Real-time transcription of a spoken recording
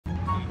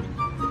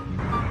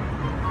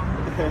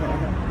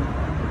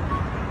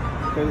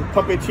There's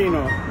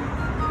Puppuccino.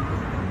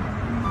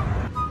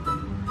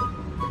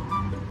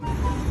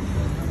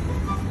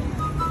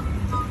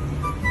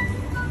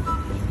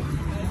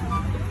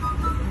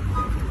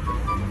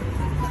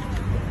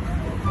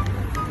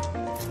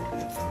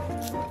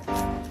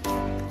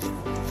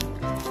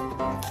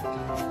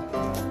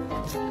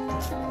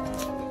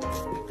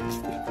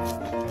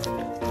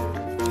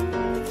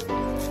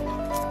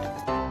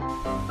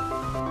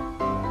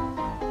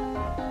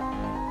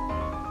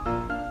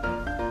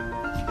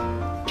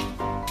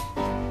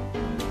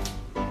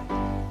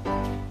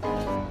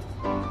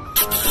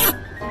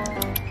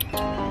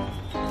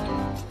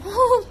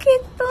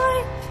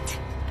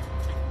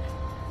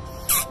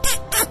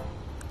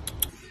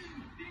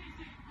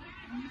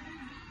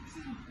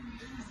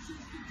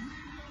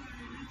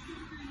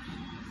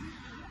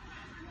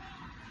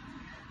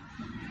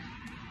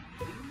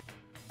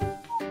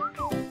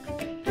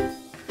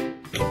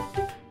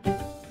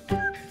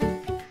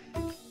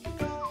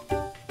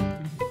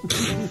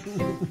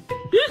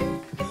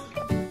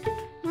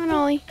 Come on,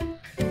 Ollie.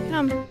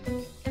 Come.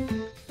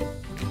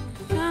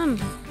 Come.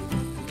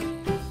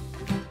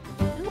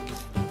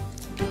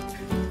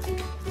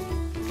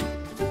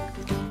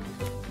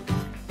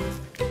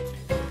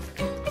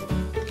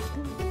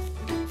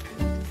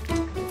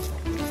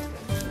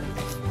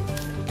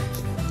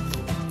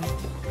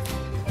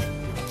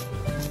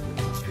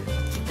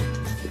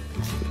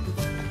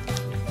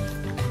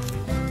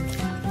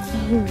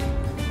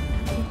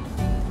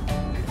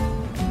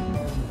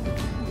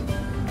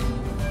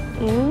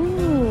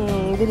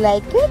 You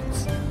like it?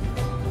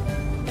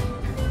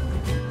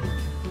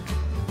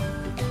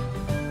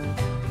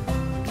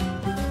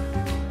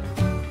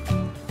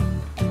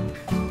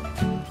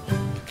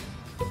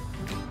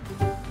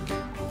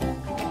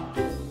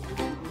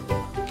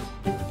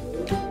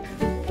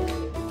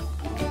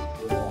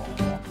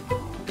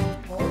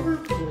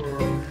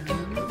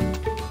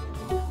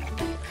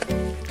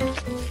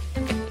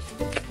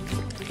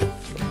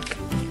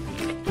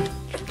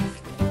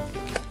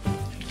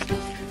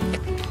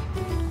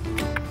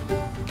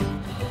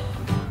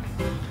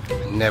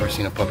 Never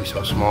seen a puppy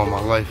so small in my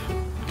life.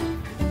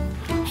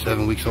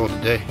 7 weeks old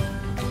today.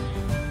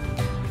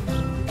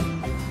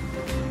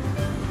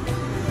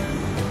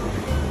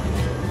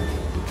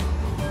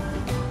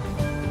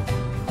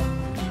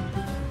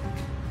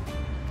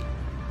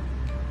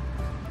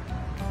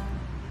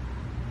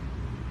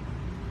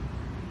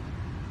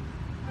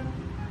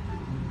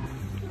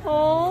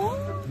 Oh,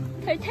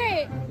 thấy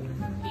thế.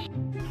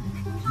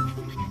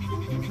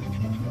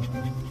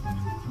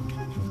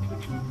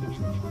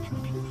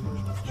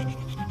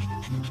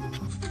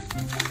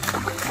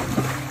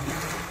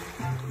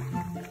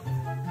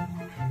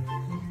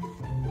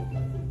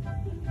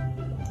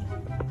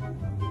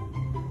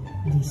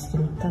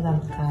 Distrutta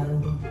dal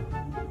caldo,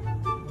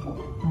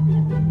 la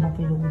mia bimba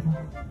peluda.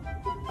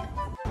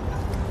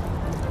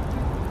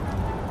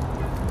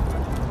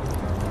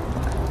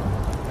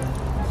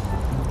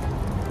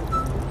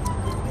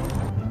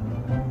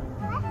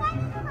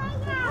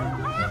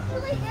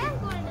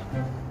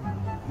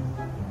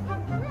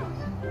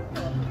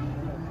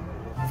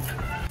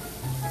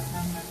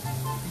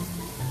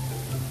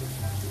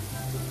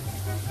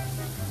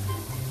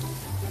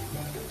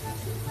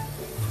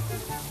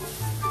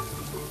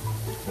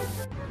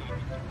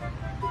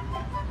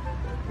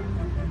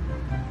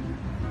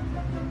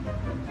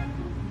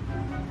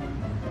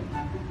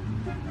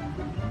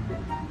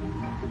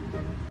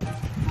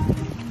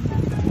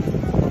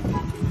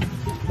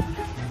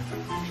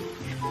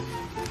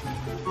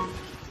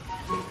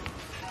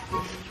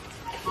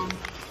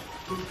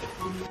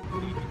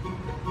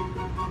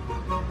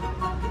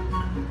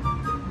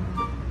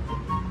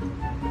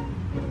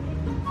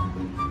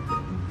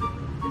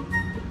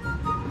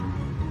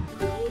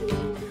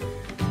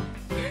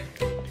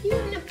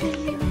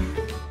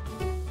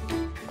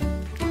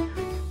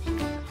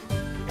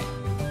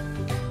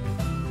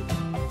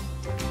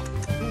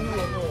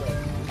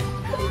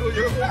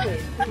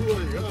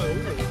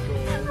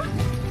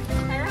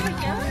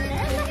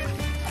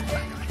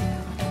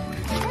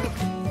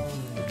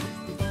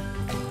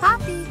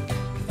 Poppy.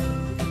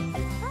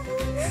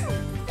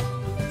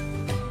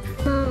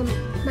 Mom,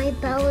 my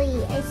belly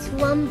is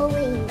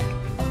rumbling.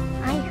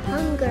 I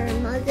hunger,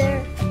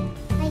 Mother.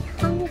 I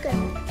hunger.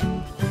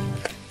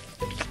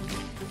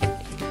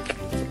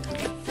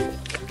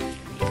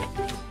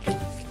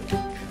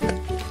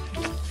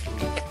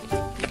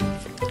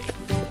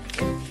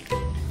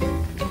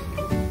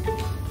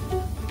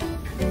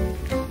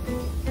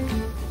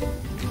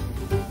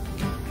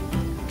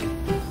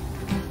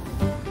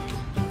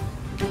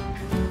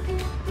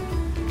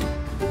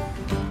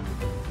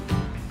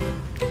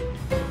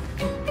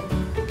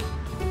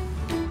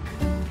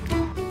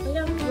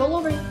 Roll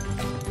over.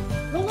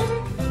 Roll over.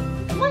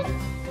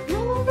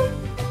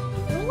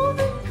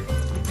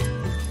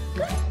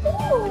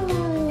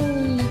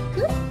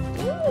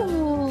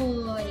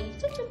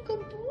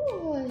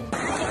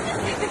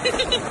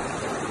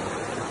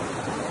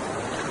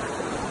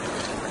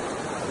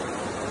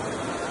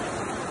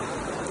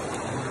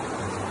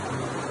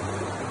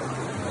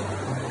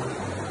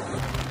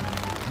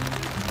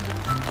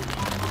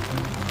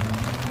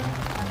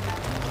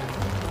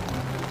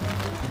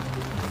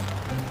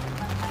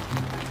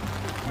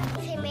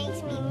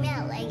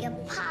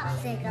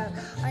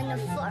 on the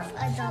 4th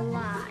of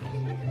July.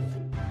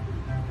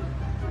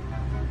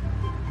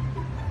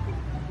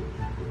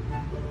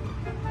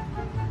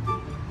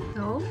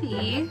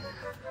 Sophie,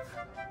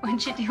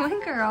 what you doing,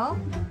 girl?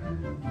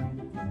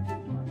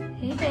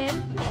 Hey, babe.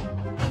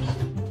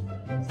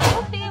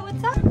 Sophie,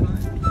 what's up?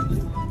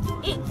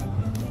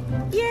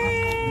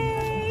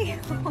 Yay!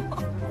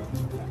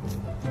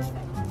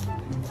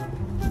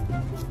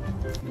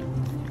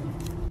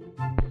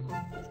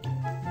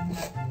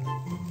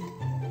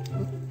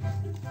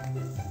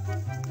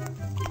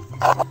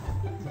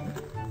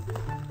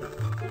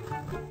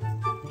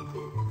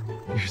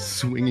 You're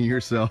swinging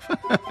yourself.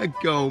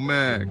 Go,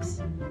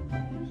 Max.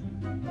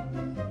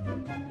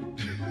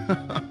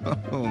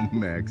 Oh,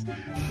 Max.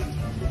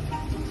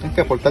 Tienes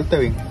que portarte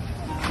bien.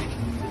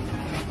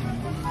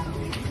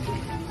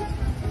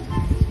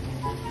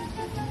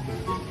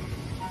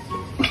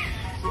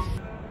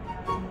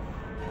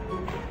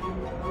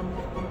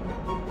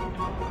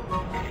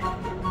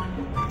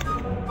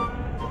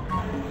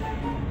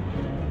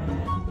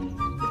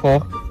 Oh.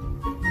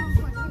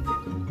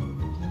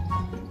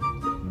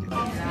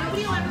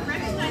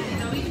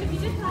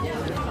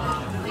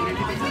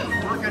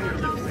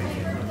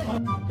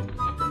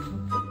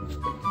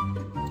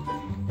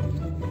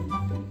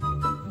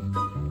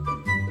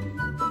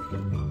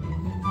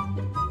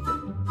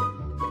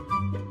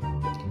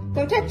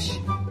 Don't touch.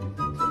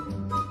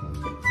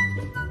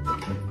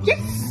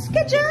 Yes,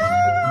 good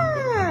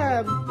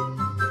job.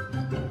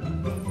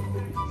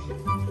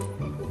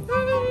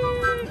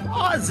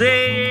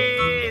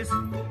 Aussies!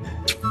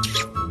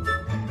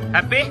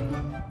 Happy?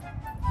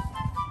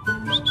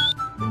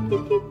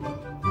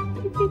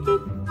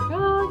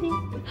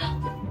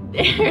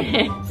 There it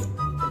is.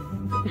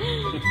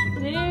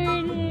 There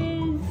it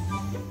is.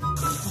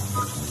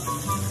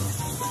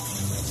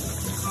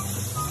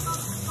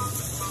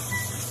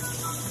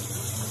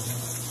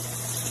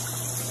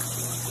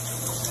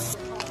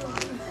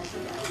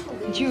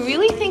 Do you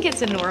really think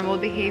it's a normal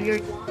behavior?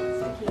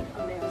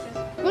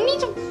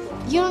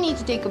 You don't need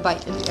to take a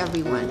bite of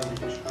everyone.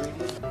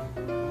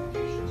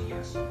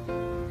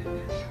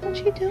 What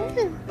you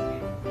doing?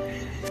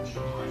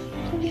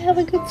 Did you have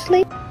a good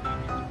sleep?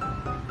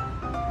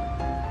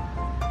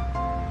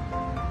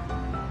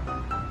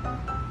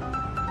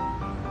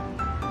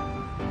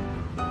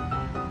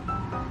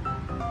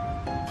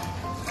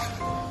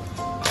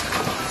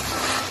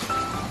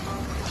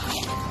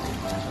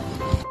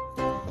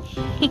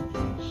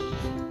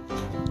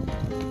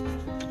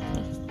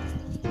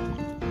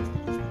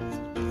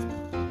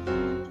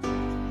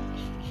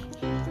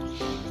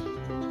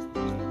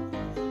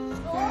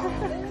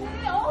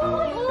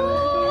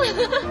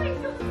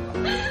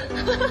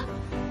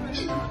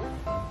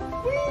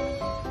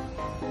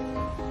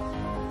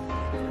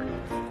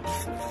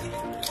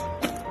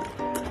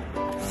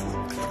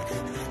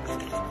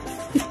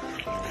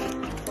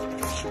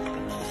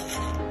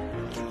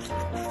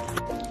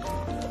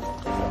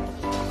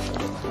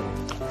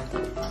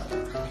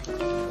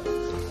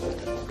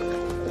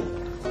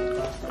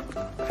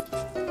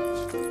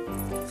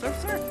 Surf,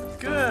 surf.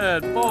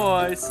 Good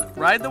boys.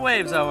 Ride the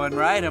waves, Owen.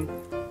 Ride them.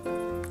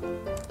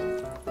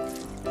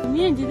 Come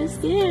here, do the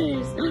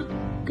stairs.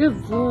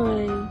 Good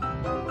boy.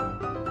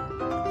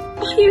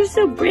 Oh, you're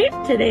so brave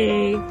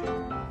today.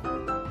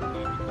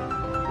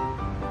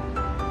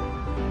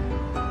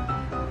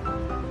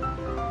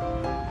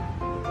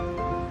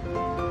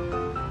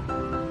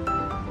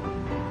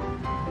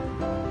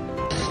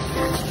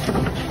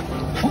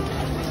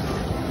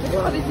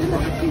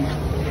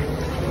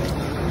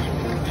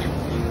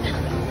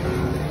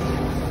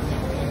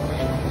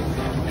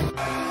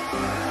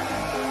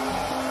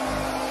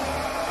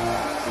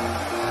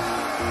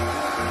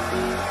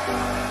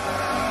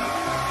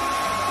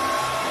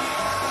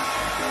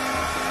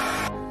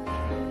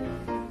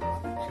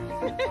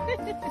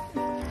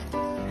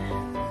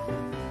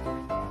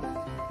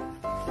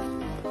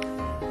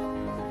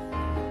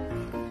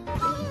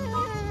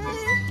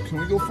 Can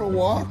we go for a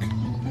walk?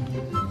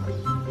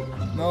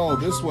 No,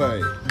 this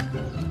way.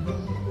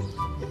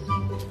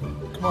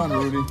 Come on,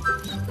 Rudy.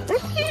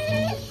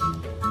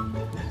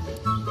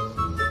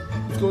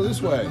 Let's go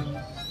this way.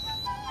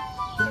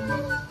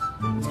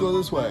 Let's go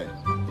this way.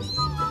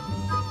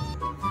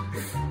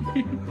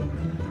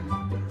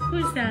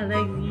 Who's that,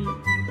 Lexi?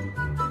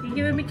 You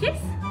give him a kiss?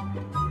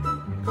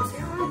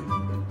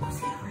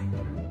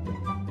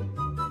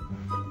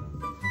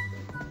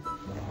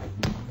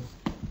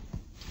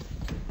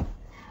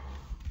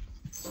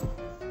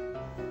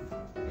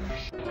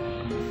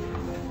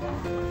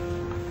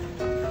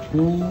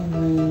 You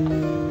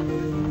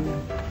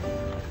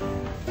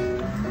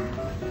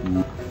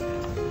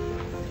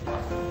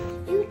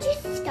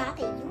just stop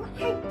it. You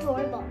are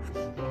adorable.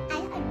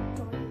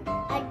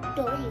 I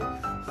adore you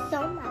so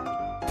much.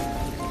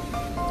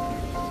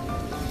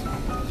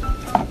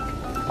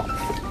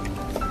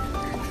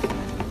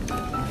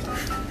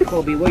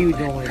 Kobe, what are you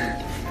doing?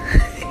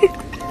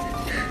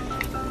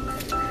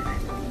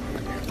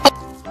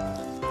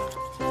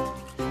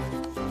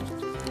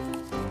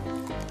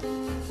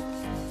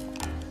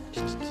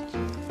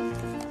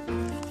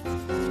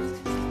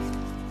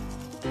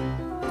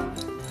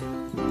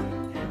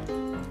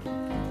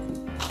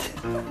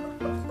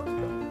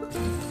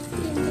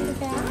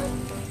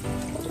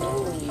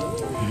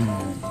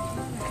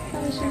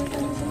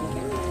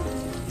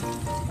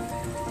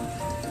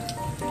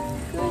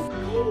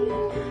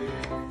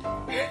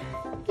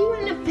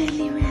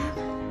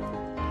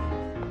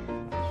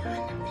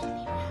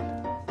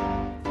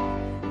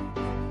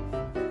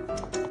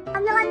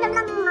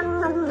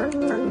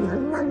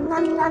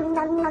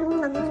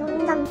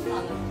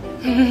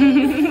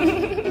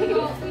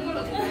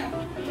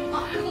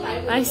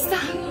 맛있어?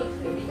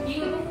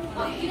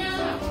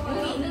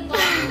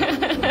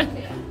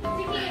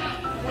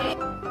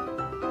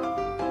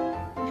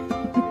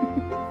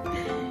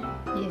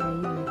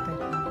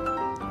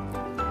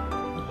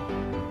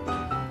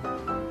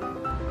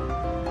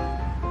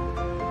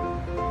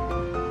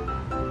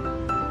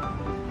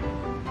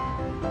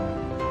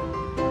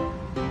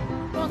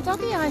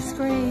 Doggy ice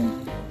cream.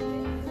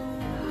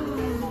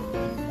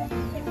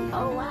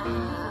 Oh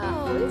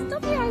wow, it's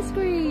doggy ice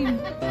cream.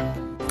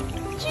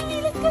 Ginny,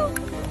 let's go.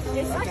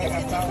 C'est ça que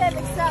tu fais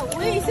avec ça.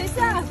 Oui, c'est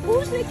ça.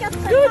 Bouge les quatre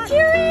pattes. Go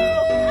Jerry.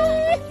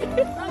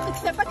 Non, mais tu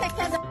fais pas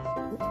caca dans...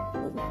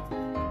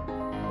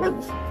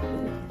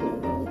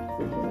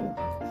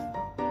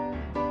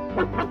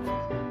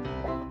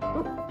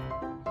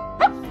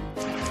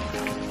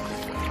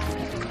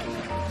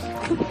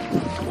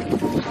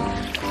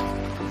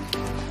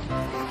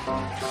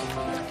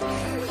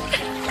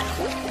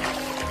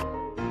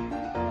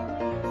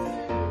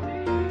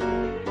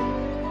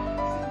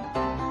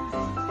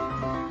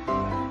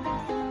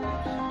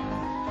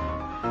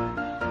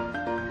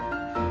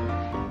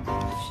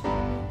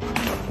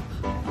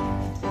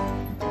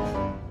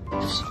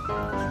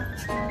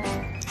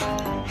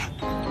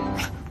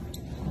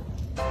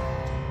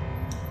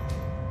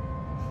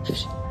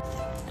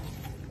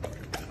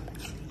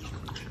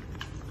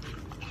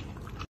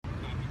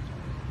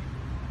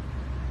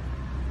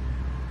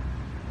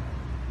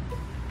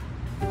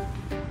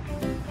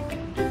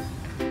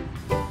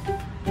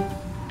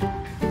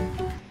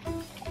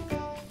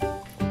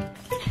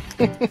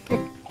 He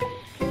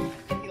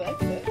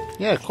likes it.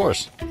 Yeah, of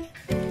course.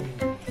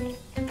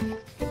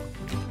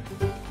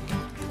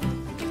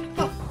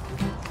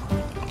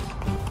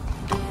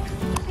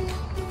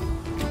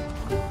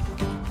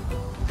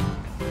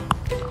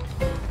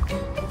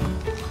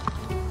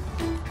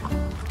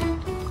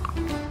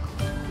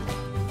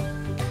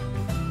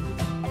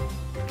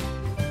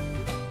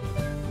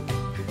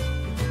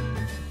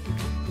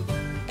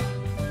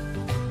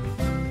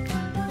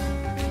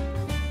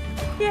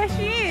 Yeah,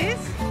 she is.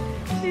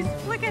 She's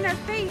flicking her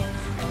feet.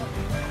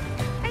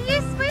 Are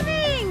you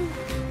swimming?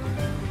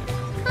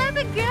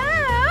 Clever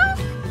girl.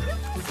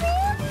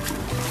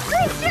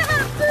 Good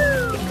job,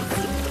 Boo.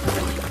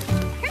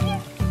 Come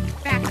here.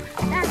 Back.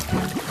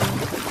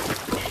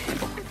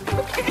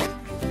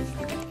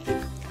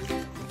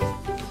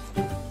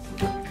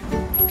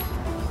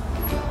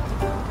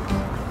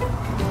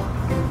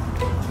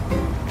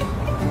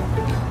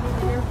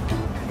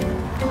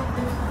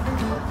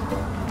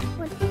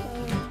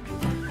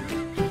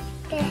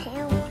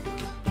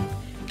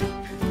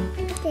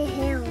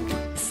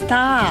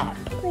 Stop.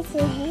 What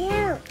the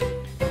hell?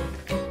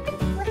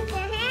 What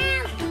the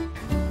hell?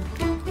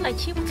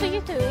 Archie, what are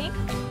you doing?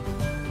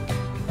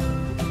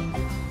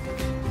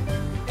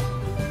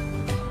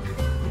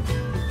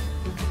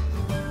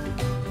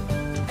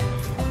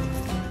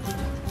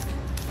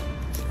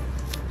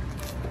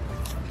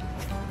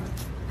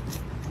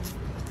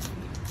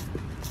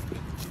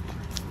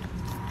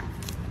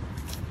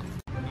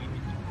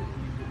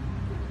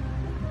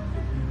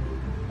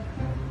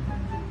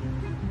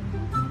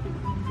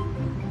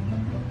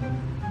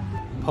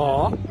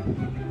 Paw.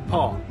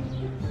 Paw.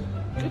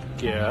 Good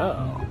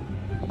girl.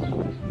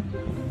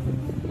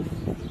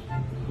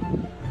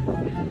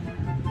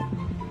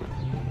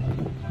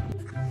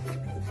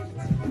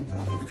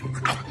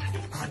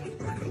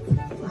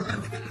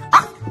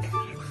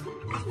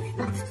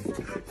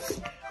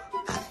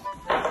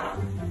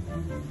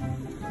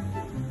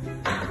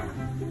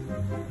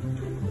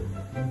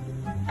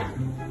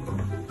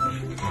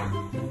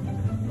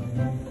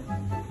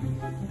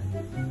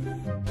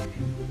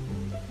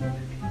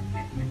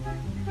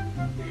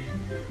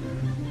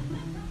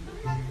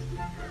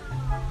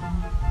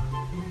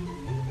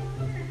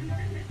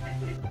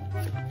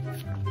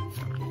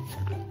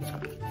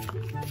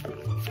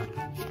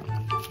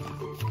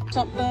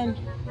 Something.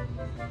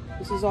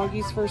 This is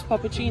Augie's first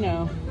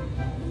puppuccino.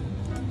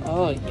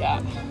 Oh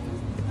yeah.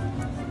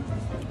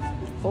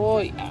 Oh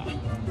yeah.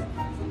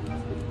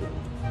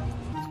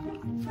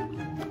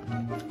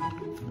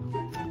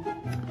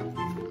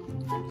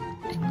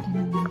 I'm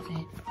gonna move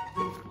it.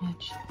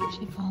 Watch,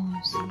 she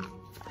follows.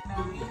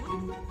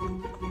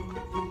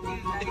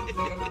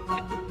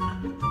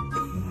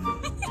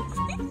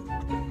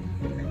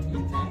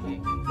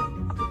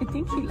 I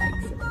think he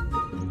likes it.